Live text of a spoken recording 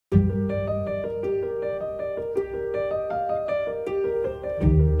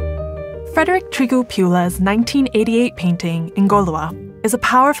Fréderic Trigo Piula's 1988 painting, Ngolowa, is a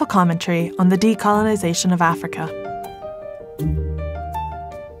powerful commentary on the decolonization of Africa.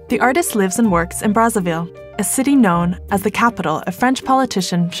 The artist lives and works in Brazzaville, a city known as the capital of French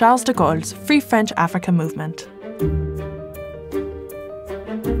politician Charles de Gaulle's Free French Africa movement.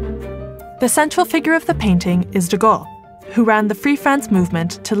 The central figure of the painting is de Gaulle, who ran the Free France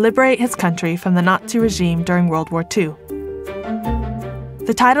movement to liberate his country from the Nazi regime during World War II.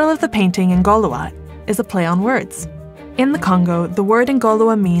 The title of the painting, Ngolowa, is a play on words. In the Congo, the word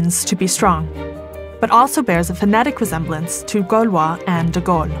Ngolowa means to be strong, but also bears a phonetic resemblance to Ngolowa and de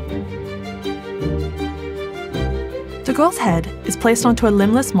Gaulle. De Gaulle's head is placed onto a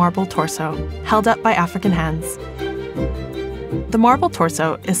limbless marble torso, held up by African hands. The marble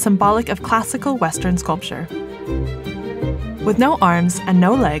torso is symbolic of classical Western sculpture. With no arms and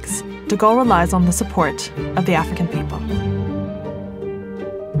no legs, de Gaulle relies on the support of the African people.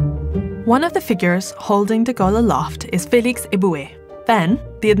 One of the figures holding de Gaulle aloft is Félix Éboué, then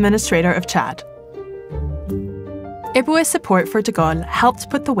the administrator of Chad. Éboué's support for de Gaulle helped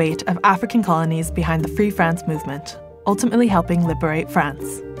put the weight of African colonies behind the Free France movement, ultimately helping liberate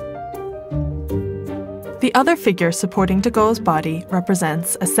France. The other figure supporting de Gaulle's body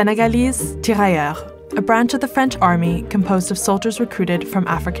represents a Senegalese tirailleur, a branch of the French army composed of soldiers recruited from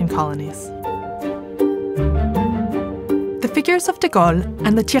African colonies. The figures of de Gaulle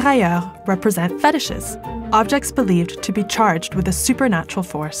and the tirailleur represent fetishes, objects believed to be charged with a supernatural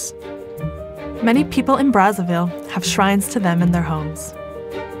force. Many people in Brazzaville have shrines to them in their homes.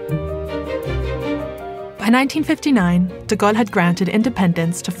 By 1959, de Gaulle had granted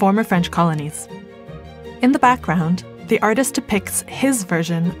independence to former French colonies. In the background, the artist depicts his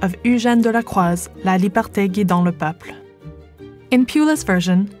version of Eugène Delacroix's La liberté guidant le peuple. In Piula's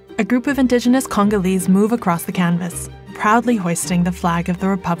version, a group of indigenous Congolese move across the canvas, proudly hoisting the flag of the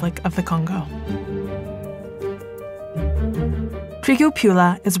Republic of the Congo. Trigo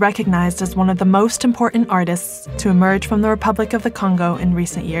Piula is recognized as one of the most important artists to emerge from the Republic of the Congo in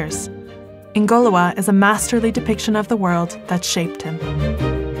recent years. Ngolowa is a masterly depiction of the world that shaped him.